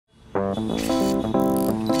Yay!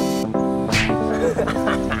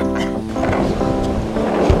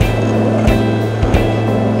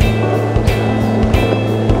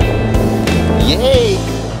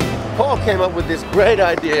 Paul came up with this great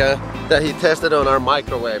idea that he tested on our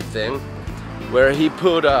microwave thing, where he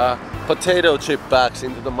put potato chip bags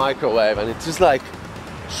into the microwave and it just like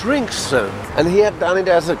shrinks them. And he had done it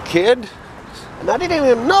as a kid and I didn't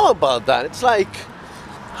even know about that. It's like,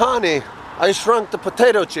 honey, I shrunk the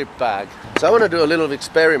potato chip bag. So I want to do a little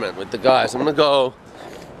experiment with the guys. I'm gonna go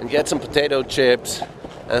and get some potato chips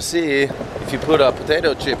and see if you put a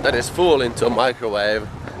potato chip that is full into a microwave,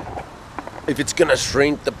 if it's gonna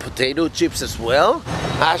shrink the potato chips as well.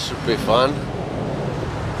 That should be fun.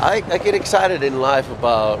 I get excited in life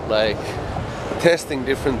about like testing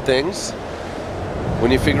different things. When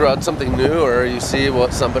you figure out something new or you see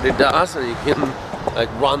what somebody does and you can like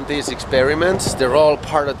run these experiments, they're all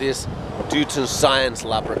part of this Newton science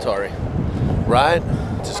laboratory, right?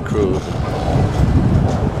 Just cruise.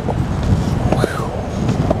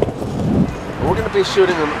 We're gonna be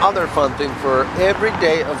shooting another fun thing for every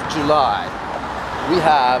day of July. We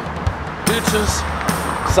have Newton's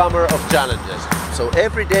Summer of Challenges. So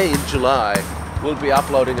every day in July, we'll be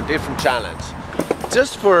uploading a different challenge.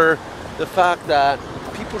 Just for the fact that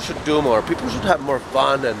people should do more. People should have more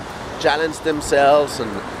fun and challenge themselves and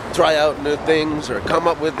try out new things or come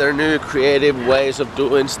up with their new creative ways of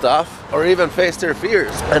doing stuff or even face their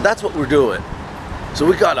fears. And that's what we're doing. So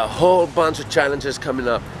we got a whole bunch of challenges coming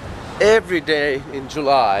up every day in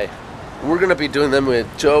July. We're gonna be doing them with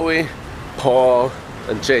Joey, Paul,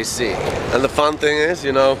 and JC. And the fun thing is,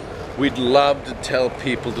 you know, we'd love to tell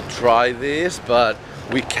people to try this, but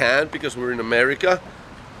we can't because we're in America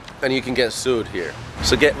and you can get sued here.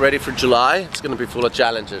 So get ready for July. It's gonna be full of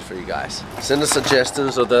challenges for you guys. Send us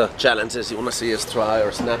suggestions of the challenges you wanna see us try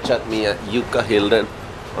or Snapchat me at Jukka Hilden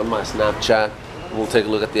on my Snapchat. We'll take a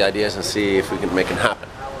look at the ideas and see if we can make it happen.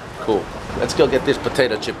 Cool. Let's go get these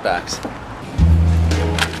potato chip bags.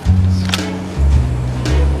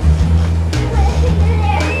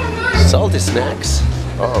 Salty snacks.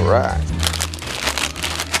 All right.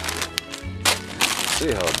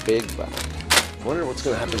 See how big bag. Wonder what's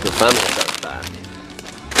gonna happen to the family with that bag.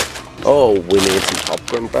 Oh, we need some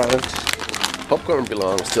popcorn bags. Popcorn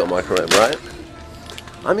belongs to a microwave, right?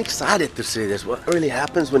 I'm excited to see this. What really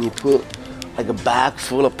happens when you put like a bag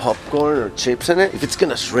full of popcorn or chips in it? If it's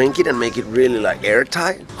gonna shrink it and make it really like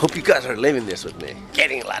airtight. Hope you guys are living this with me.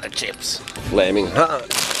 Getting a lot of chips. Flaming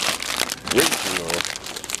hot.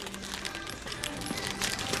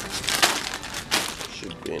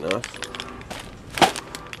 Should be enough.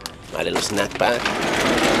 My little snack bag.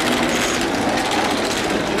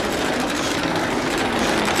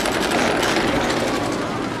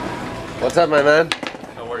 What's up, my man?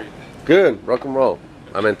 How are you? Good, rock and roll.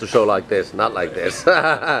 I meant to show like this, not like this.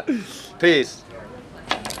 Peace.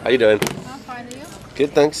 How you doing? I'm fine, are you?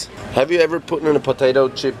 Good, thanks. Have you ever put in a potato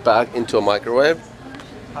chip bag into a microwave?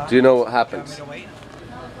 Do you know what happens?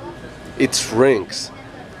 It shrinks.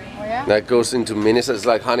 Oh yeah? That goes into minis. It's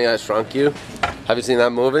like Honey, I Shrunk You. Have you seen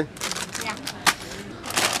that movie? Yeah.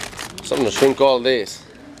 So I'm gonna shrink all these.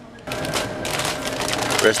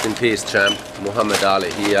 Rest in peace, champ. Muhammad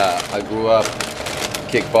Ali. I grew up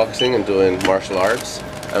kickboxing and doing martial arts,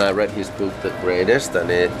 and I read his book, The Greatest,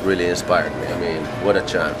 and it really inspired me. I mean, what a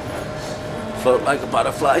champ. Float like a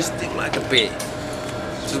butterfly, sting like a bee.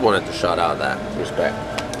 Just wanted to shout out that. Respect.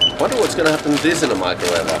 Wonder what's gonna happen to this in a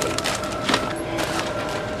microwave oven.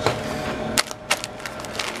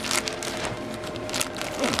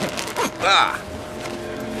 Ah!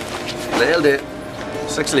 Nailed it.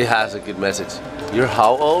 This actually has a good message. You're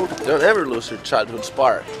how old? Don't ever lose your childhood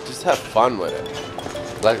spark. Just have fun with it.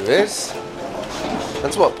 Like this.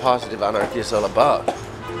 That's what positive anarchy is all about.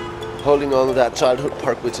 Holding on to that childhood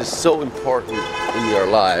spark, which is so important in your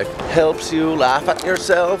life, helps you laugh at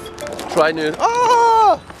yourself, try new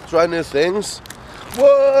things.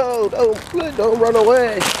 Whoa! Don't run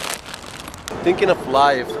away. Thinking of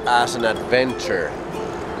life as an adventure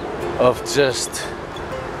of just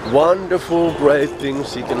wonderful, great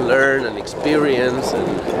things you can learn and experience and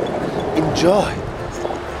enjoy.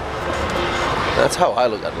 That's how I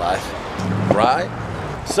look at life, right?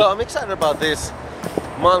 So I'm excited about this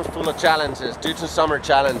month full of challenges, Newton Summer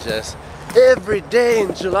Challenges. Every day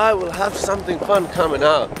in July we'll have something fun coming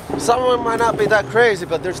out. Some of them might not be that crazy,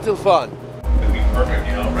 but they're still fun. It'd be perfect,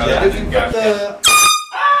 you know, rather than gas.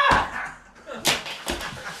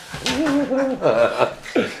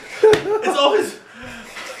 It's always...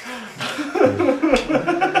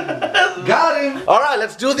 Got him! Alright,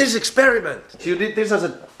 let's do this experiment. You did this as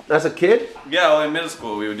a kid? Yeah, well, in middle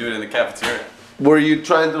school we would do it in the cafeteria. Were you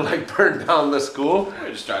trying to like burn down the school? We're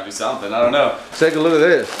just trying to do something. I don't know. Take a look at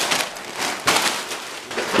this.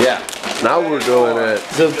 Yeah, now we're doing it.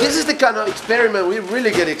 So this is the kind of experiment we really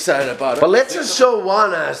get excited about. But let's just show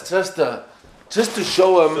one as just to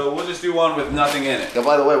show them. So we'll just do one with nothing in it. Yeah,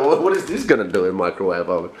 by the way, what is this gonna do in microwave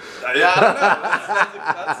oven? Yeah, I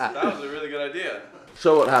don't know. That was a really good idea.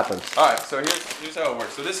 Show what happens. All right, so here's how it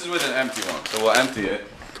works. So this is with an empty one. So we'll empty it.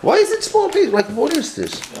 Why is it small piece? Like, what is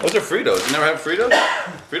this? Those are Fritos. You never had Fritos?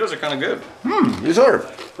 Fritos are kind of good. These are.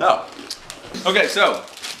 No. Okay, so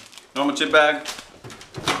normal chip bag.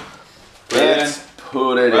 Let's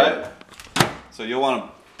put it in. So you'll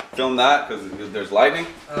want to film that because there's lightning.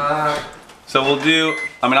 So we'll do,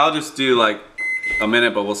 I mean, I'll just do like a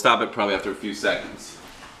minute, but we'll stop it probably after a few seconds.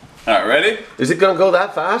 All right, ready? Is it gonna go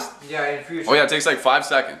that fast? Yeah, in a few seconds. Oh yeah, it takes like 5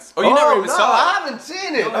 seconds. Oh, you never even saw it. I haven't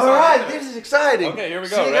seen it. No, All right, this is exciting. Okay, here we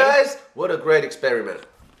go. See, Ready? guys? What a great experiment.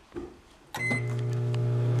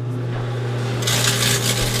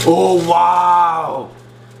 Oh, wow.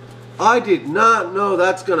 I did not know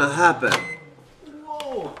that's gonna happen.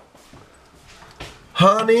 Whoa.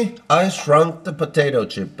 Honey, I Shrunk the Potato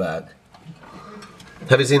Chip Bag.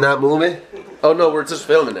 Have you seen that movie? Oh no, we're just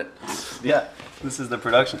filming it. Yeah, this is the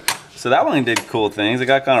production. So that one did cool things. It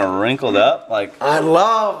got kind of wrinkled up, like. I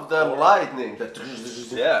love the lightning.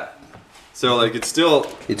 Yeah. So like it's still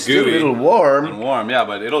Still a little warm. and warm, yeah,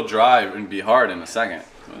 but it'll dry and be hard in a second.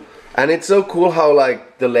 And it's so cool how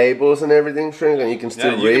like the labels and everything shrink and you can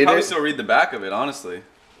still Yeah, you read can probably it. still read the back of it, honestly.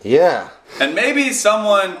 Yeah. And maybe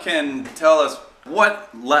someone can tell us what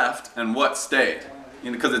left and what stayed.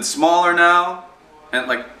 You know, because it's smaller now, and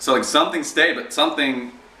like so like something stayed, but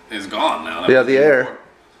something is gone now. Yeah, the air.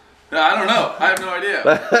 Yeah, I don't know. I have no idea.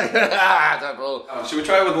 Should we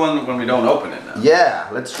try it with one when we don't open it now? Yeah,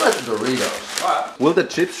 let's try the Doritos. Alright. Will the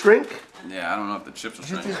chips shrink? Yeah, I don't know if the chips will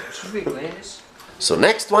shrink. Should we clean this? So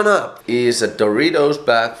next one up is a Doritos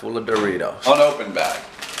bag full of Doritos. Unopened bag.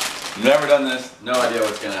 Never done this. No idea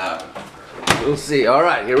what's gonna happen. We'll see. All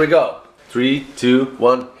right, here we go. 3, 2,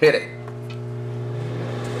 1, hit it.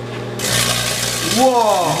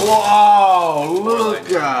 Whoa! Wow!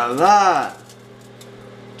 Look at that!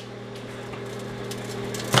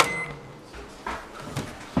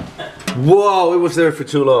 Whoa! It was there for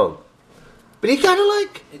too long. But he kind of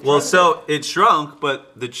like. Well, so it shrunk,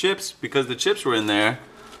 but the chips, because the chips were in there,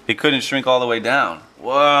 it couldn't shrink all the way down.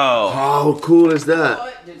 Whoa! How cool is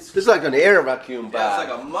that? It's like an air vacuum Yeah, bag. it's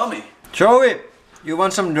like a mummy. Joey, you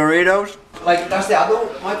want some Doritos? Like, does the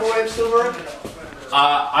other microwave still work?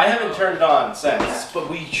 I haven't turned it on since, but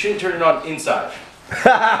we should turn it on inside.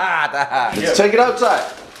 Let's take it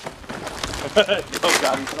outside. Oh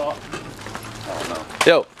god, he's off.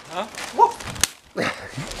 Yo. Huh?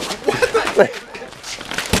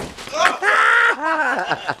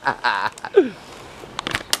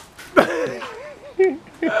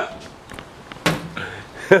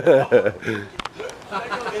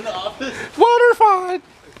 Water fine.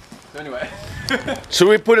 Anyway. Should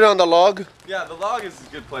we put it on the log? Yeah, the log is a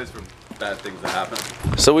good place for bad things to happen.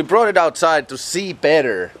 So we brought it outside to see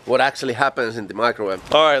better what actually happens in the microwave.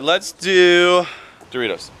 All right, let's do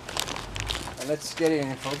Doritos. Let's get it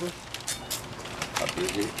in focus.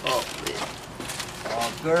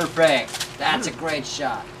 Oh, perfect. That's a great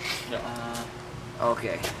shot.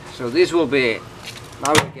 Okay, so this will be it.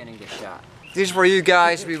 Now we're getting the shot. This is for you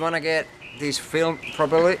guys. We want to get this filmed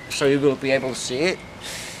properly so you will be able to see it.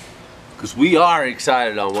 Because we are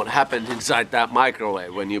excited on what happens inside that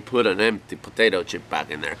microwave when you put an empty potato chip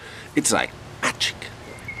bag in there. It's like magic.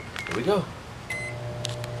 Here we go.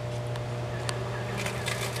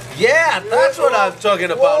 Yeah, that's what I'm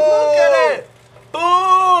talking about. Look at it.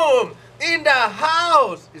 Boom! In the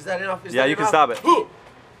house. Is that enough? Is Yeah, that you can enough? stop it. Ooh.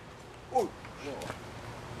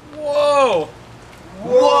 Whoa!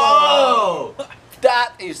 Whoa!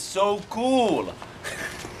 That is so cool.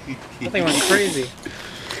 That thing went crazy.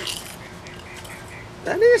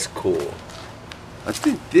 That is cool. I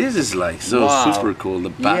think this is like so Wow. super cool. The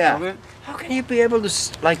back Yeah. of it. How can you be able to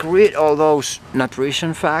like read all those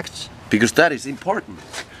nutrition facts? Because that is important.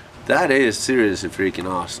 That is seriously freaking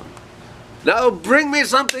awesome. Now bring me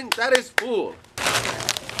something that is full.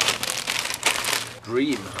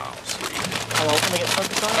 Dream house.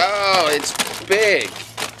 Oh, it's big.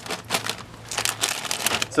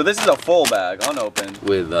 So this is a full bag, unopened.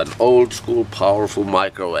 With an old school powerful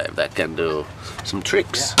microwave that can do some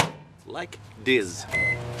tricks. Like this.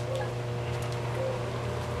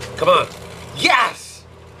 Come on. Yes!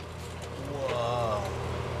 Whoa.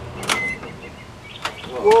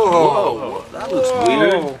 Whoa. That looks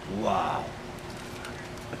weird. Wow.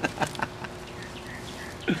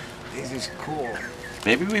 This is cool.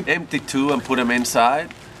 Maybe we empty 2 and put them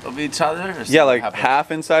inside of each other? Or Yeah, like half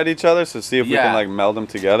inside each other, so see if we can Yeah. like meld them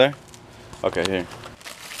together. Okay, here.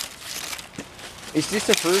 Is this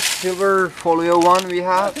the first silver folio one we I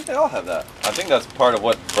have? think they all have that. I think that's part of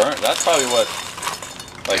what burnt. That's probably what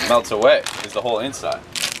like melts away, is the whole inside.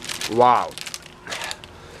 Wow.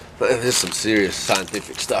 This is some serious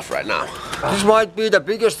scientific stuff right now. This might be the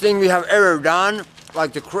biggest thing we have ever done.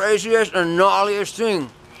 Like the craziest and gnarliest thing.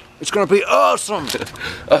 It's gonna be awesome.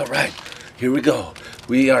 All right, here we go.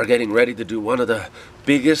 We are getting ready to do one of the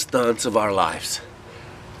biggest stunts of our lives.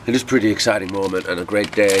 It is a pretty exciting moment and a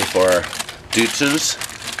great day for Dutsons.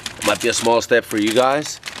 It might be a small step for you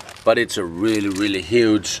guys, but it's a really, really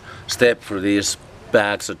huge step for these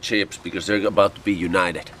bags of chips because they're about to be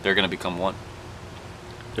united. They're gonna become one.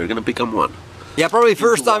 They're gonna become one. Yeah, probably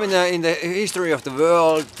first time in the history of the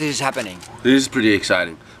world this is happening. This is pretty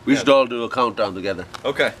exciting. We should all do a countdown together.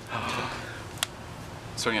 Okay.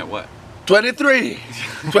 Starting at what? 23,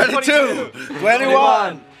 22,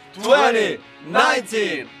 21, 20,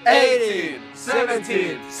 19, 18,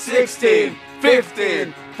 17, 16,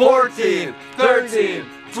 15, 14, 13,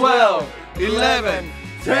 12, 11,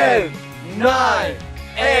 10, 9,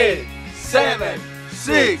 8, 7,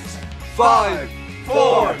 6, 5,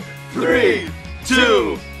 4, 3,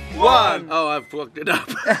 2, 1. Oh, I fucked it up.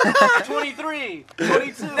 23,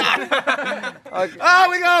 22. Oh,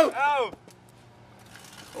 we go! Oh!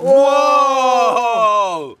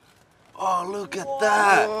 Whoa! Oh, look at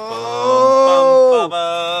that.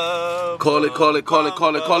 Call it, call it, call it,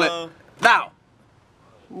 call it, call it. Now!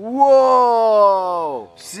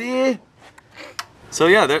 Whoa! See? So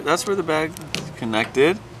yeah, that's where the bag is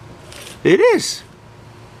connected. It is.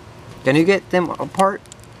 Can you get them apart?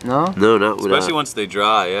 No? No, not without. Especially once they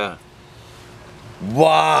dry, yeah.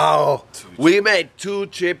 Wow! We made 2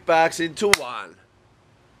 chip bags into 1.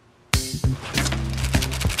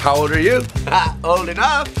 How old are you? Old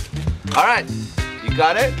enough. All right, you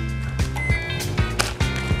got it?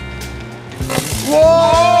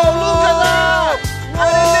 Whoa! Look at that!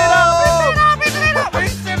 Whoa!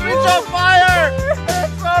 It's on fire!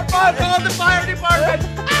 It's on fire! Call the fire department!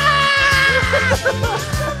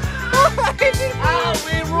 Ah,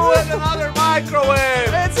 we ruined another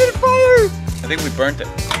microwave! It's in fire! I think we burnt it.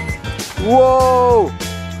 Whoa!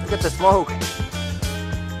 Look at the smoke.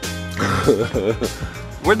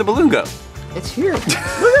 Where'd the balloon go? It's here. Look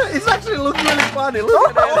at it, it's actually looking really funny.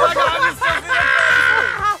 Look at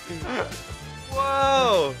it.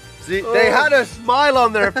 Whoa! See, they had a smile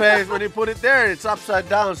on their face when you put it there. It's upside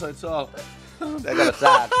down, so it's all. They got a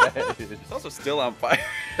sad face. It's also still on fire.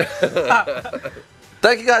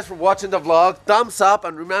 Thank you guys for watching the vlog. Thumbs up,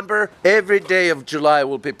 and remember, every day of July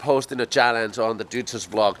we'll be posting a challenge on the Dutsons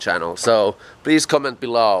vlog channel. So please comment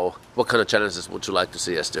below what kind of challenges would you like to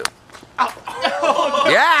see us do.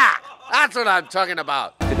 Yeah, that's what I'm talking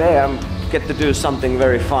about. Today I get to do something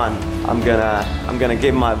very fun. I'm gonna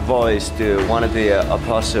give my voice to one of the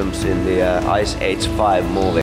opossums in the Ice Age 5 movie.